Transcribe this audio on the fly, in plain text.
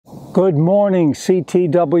Good morning,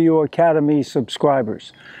 CTW Academy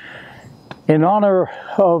subscribers. In honor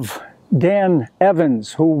of Dan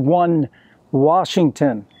Evans, who won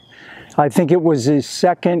Washington, I think it was his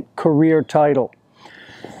second career title.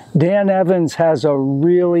 Dan Evans has a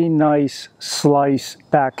really nice slice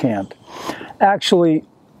backhand. Actually,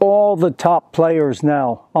 all the top players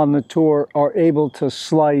now on the tour are able to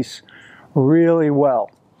slice really well.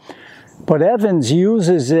 But Evans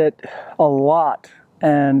uses it a lot,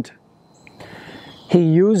 and he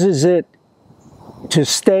uses it to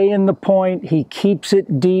stay in the point. He keeps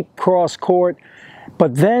it deep cross court,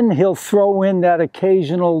 but then he'll throw in that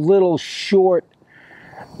occasional little short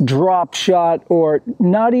drop shot, or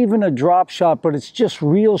not even a drop shot, but it's just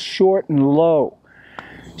real short and low.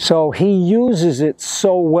 So he uses it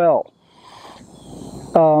so well.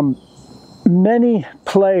 Many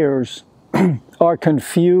players are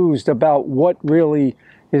confused about what really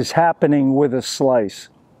is happening with a slice.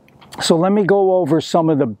 So let me go over some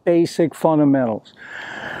of the basic fundamentals.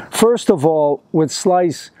 First of all, with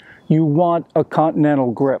slice, you want a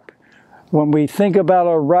continental grip. When we think about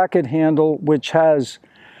a racket handle, which has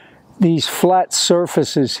these flat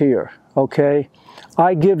surfaces here, okay,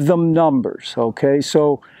 I give them numbers, okay?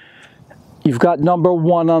 So you've got number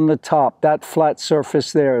 1 on the top, that flat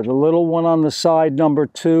surface there. The little one on the side, number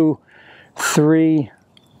 2, 3,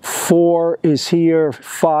 4 is here,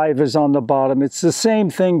 5 is on the bottom. It's the same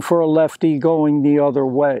thing for a lefty going the other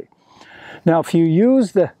way. Now, if you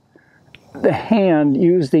use the hand,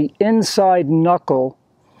 use the inside knuckle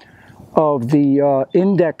of the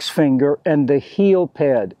index finger and the heel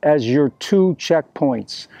pad as your 2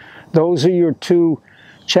 checkpoints. Those are your 2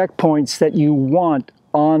 checkpoints that you want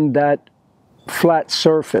on that flat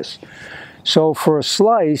surface. So for a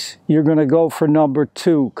slice, you're going to go for number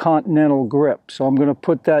 2, continental grip. So I'm going to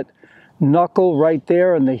put that knuckle right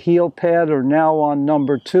there, and the heel pad are now on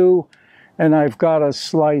number 2, and I've got a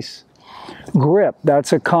slice grip.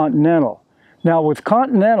 That's a continental. Now with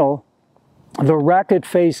continental, the racket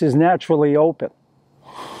face is naturally open.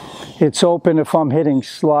 It's open if I'm hitting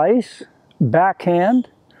slice, backhand,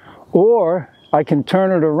 or I can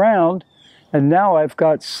turn it around, and now I've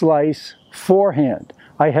got slice, forehand.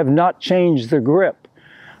 I have not changed the grip.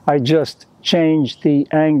 I just changed the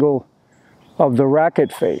angle of the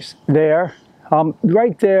racket face. There,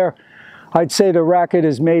 right there, I'd say the racket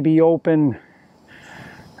is maybe open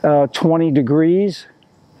 20 degrees,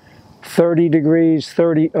 30 degrees,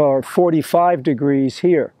 30 or 45 degrees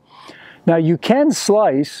here. Now you can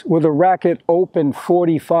slice with a racket open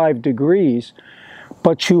 45 degrees,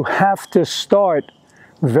 but you have to start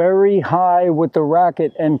very high with the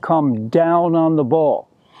racket and come down on the ball.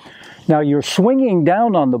 Now you're swinging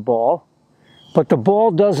down on the ball, but the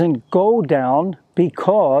ball doesn't go down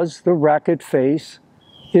because the racket face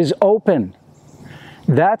is open.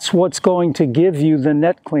 That's what's going to give you the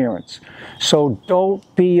net clearance. So don't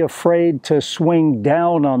be afraid to swing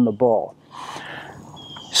down on the ball.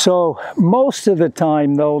 So most of the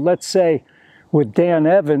time though, let's say with Dan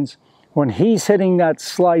Evans, when he's hitting that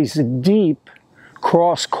slice deep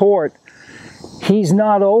cross court, he's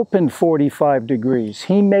not open 45 degrees.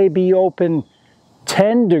 He may be open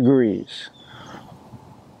 10 degrees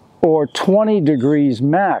or 20 degrees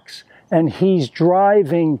max, and he's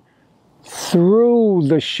driving through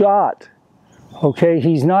the shot, okay?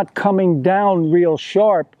 He's not coming down real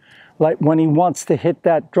sharp like when he wants to hit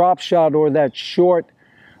that drop shot or that short,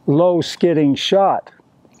 low skidding shot.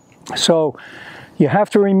 So you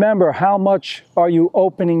have to remember, how much are you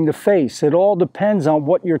opening the face? It all depends on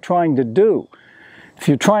what you're trying to do. If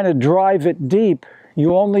you're trying to drive it deep,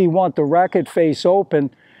 you only want the racket face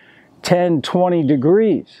open 10, 20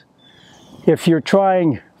 degrees. If you're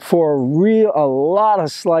trying for a lot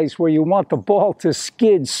of slice where you want the ball to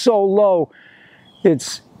skid so low,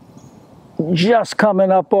 it's just coming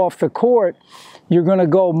up off the court, you're going to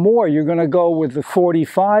go more. You're going to go with the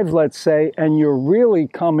 45, let's say, and you're really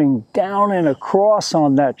coming down and across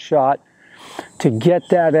on that shot to get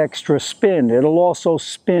that extra spin. It'll also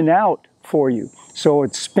spin out for you, so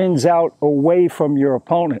it spins out away from your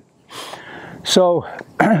opponent. So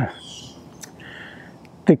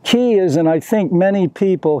the key is, and I think many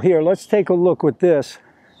people here, let's take a look with this.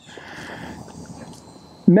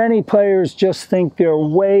 Many players just think they're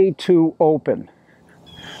way too open,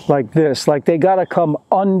 like this, like they got to come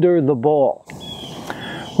under the ball.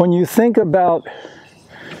 When you think about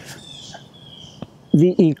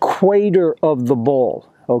the equator of the ball,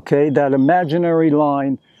 okay, that imaginary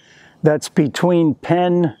line that's between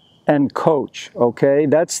pen and coach, okay,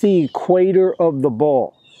 that's the equator of the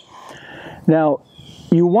ball. Now,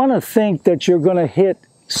 you want to think that you're going to hit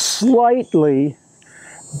slightly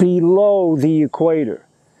below the equator.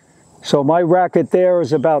 So my racket there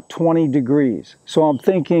is about 20 degrees. So I'm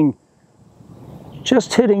thinking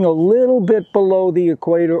just hitting a little bit below the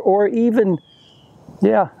equator, or even,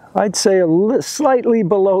 yeah, I'd say slightly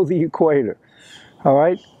below the equator. All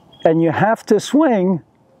right? And you have to swing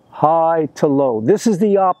high to low. This is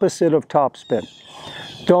the opposite of topspin.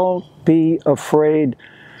 Don't be afraid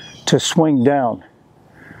to swing down.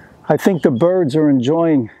 I think the birds are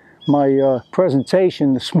enjoying my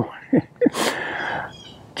presentation this morning.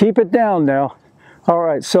 Keep it down now. All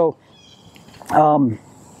right, so,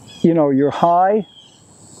 you know, you're high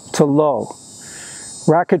to low.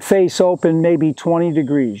 Racket face open, maybe 20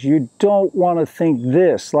 degrees. You don't want to think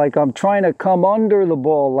this, like I'm trying to come under the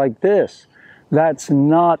ball like this. That's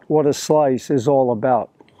not what a slice is all about.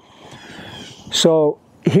 So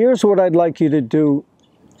here's what I'd like you to do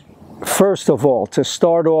first of all, to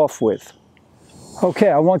start off with. Okay,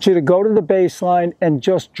 I want you to go to the baseline and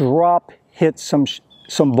just drop hit some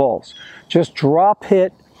balls. Just drop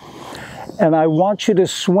hit, and I want you to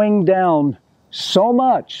swing down so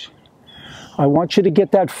much. I want you to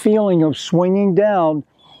get that feeling of swinging down.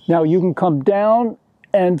 Now you can come down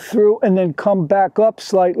and through and then come back up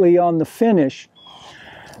slightly on the finish.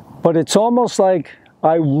 But it's almost like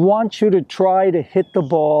I want you to try to hit the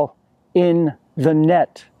ball in the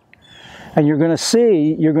net. And you're going to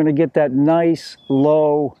see, you're going to get that nice,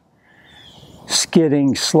 low,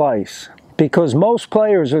 skidding slice. Because most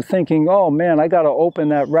players are thinking, oh man, I got to open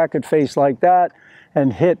that racket face like that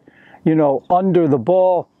and hit, you know, under the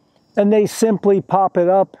ball. And they simply pop it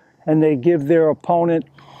up and they give their opponent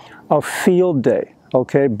a field day.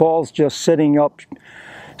 Okay, ball's just sitting up.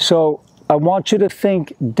 So I want you to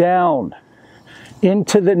think down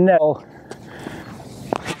into the net,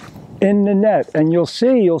 in the net, and you'll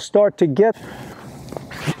see, you'll start to get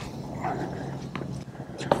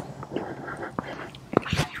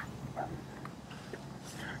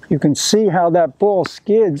you can see how that ball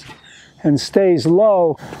skids and stays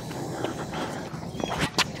low.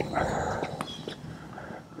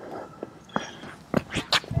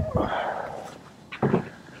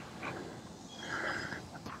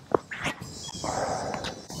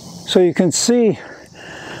 So you can see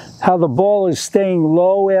how the ball is staying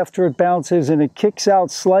low after it bounces, and it kicks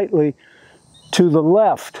out slightly to the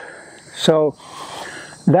left. So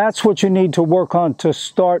that's what you need to work on to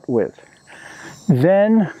start with.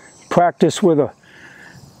 Then practice with a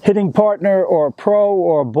hitting partner or a pro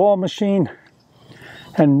or a ball machine,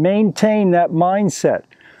 and maintain that mindset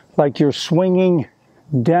like you're swinging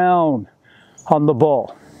down on the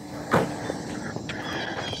ball.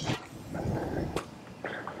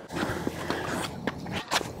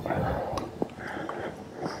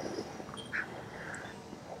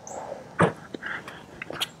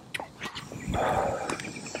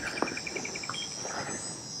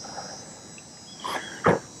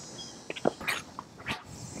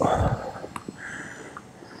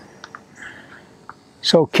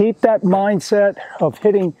 So keep that mindset of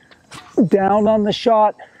hitting down on the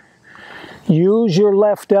shot. Use your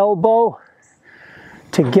left elbow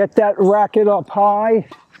to get that racket up high.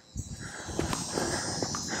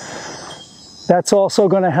 That's also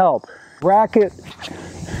going to help. Racket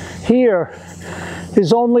here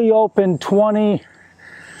is only open 20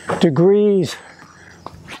 degrees,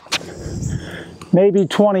 maybe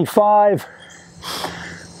 25.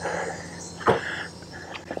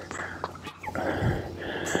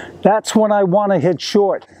 That's when I want to hit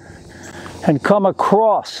short and come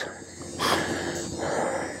across.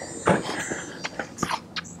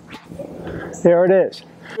 There it is.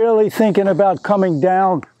 Really thinking about coming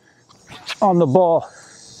down on the ball.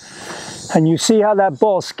 And you see how that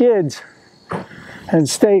ball skids and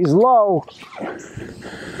stays low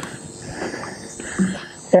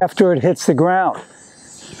after it hits the ground.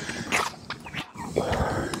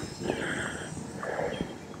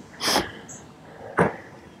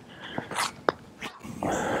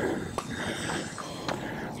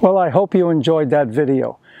 Well, I hope you enjoyed that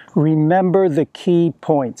video. Remember the key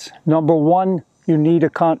points. Number one, you need a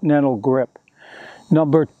continental grip.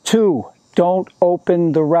 Number two, don't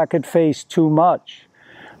open the racket face too much.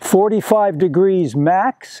 45 degrees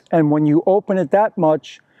max, and when you open it that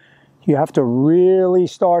much, you have to really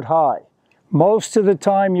start high. Most of the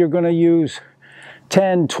time you're going to use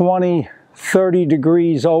 10, 20, 30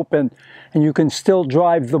 degrees open, and you can still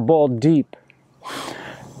drive the ball deep.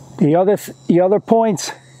 The other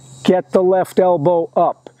points, get the left elbow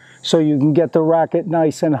up so you can get the racket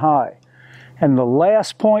nice and high. And the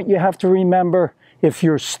last point you have to remember, if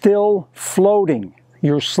you're still floating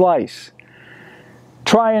your slice,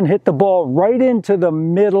 try and hit the ball right into the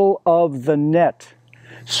middle of the net.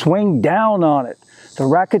 Swing down on it. The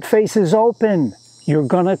racket face is open. you're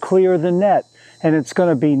going to clear the net, and it's going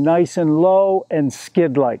to be nice and low and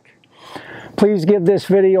skid-like. Please give this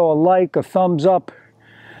video a like, a thumbs up.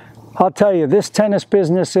 I'll tell you, this tennis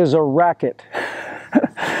business is a racket.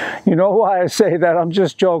 You know why I say that? I'm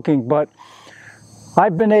just joking, but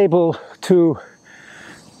I've been able to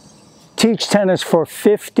teach tennis for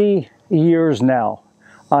 50 years now.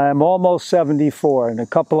 I am almost 74. In a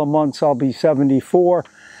couple of months, I'll be 74.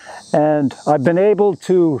 And I've been able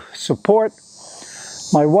to support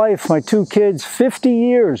my wife, my 2 kids, 50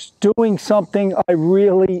 years doing something I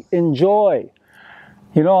really enjoy.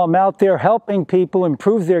 You know, I'm out there helping people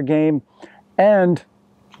improve their game, and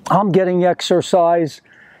I'm getting exercise,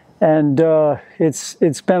 and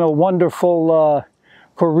it's been a wonderful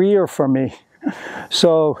career for me.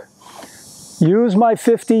 So use my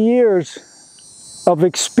 50 years of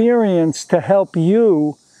experience to help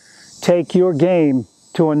you take your game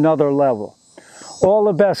to another level. All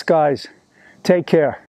the best, guys. Take care.